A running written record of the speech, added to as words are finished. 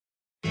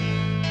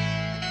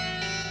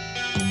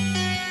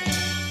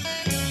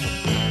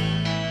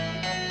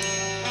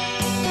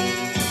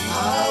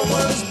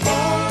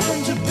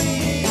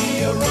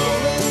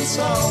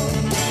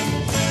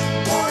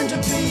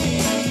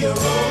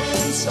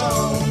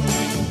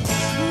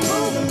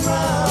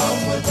round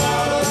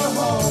without a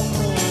home,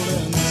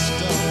 rolling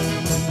stone.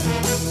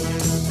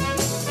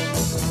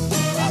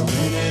 I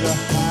rented a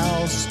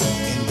house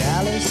in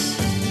Dallas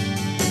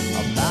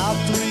about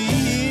 3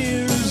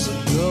 years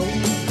ago.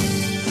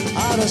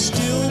 I'd have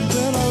still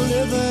been a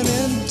living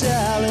in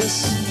Dallas,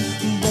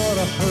 but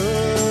I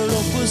heard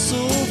a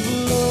whistle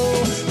blow,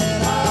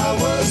 and I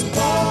was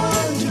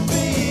born to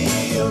be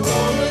a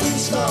rolling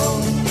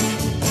stone,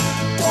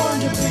 born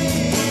to be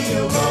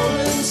a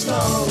rolling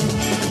stone,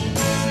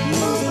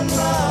 moving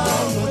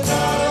round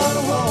without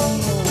a home,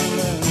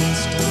 rolling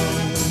stone.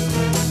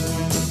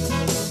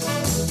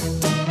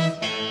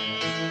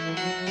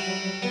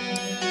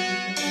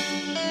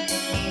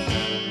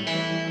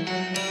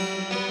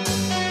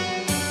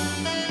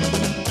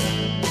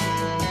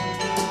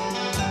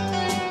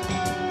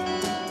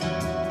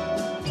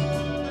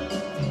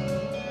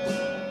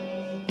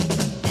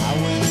 I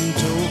went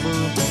over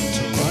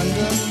to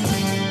London,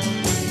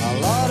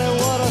 Lordy,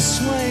 what a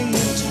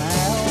swinging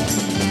town.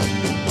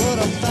 But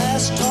a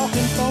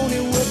fast-talking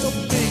phony with a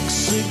big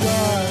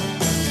cigar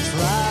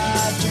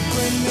tried to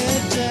bring me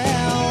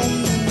down.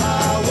 And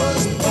I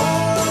was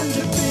born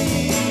to be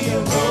a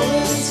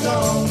rolling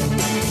stone,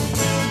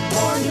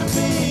 born to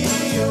be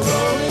a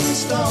rolling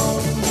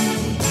stone,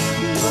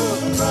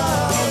 moving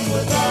round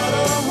without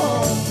a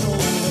home,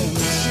 rolling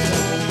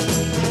stone.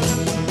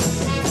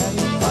 And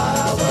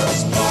I was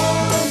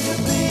born to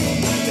be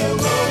a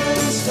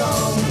rolling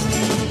stone,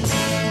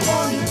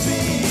 born to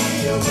be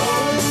a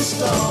rolling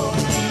stone.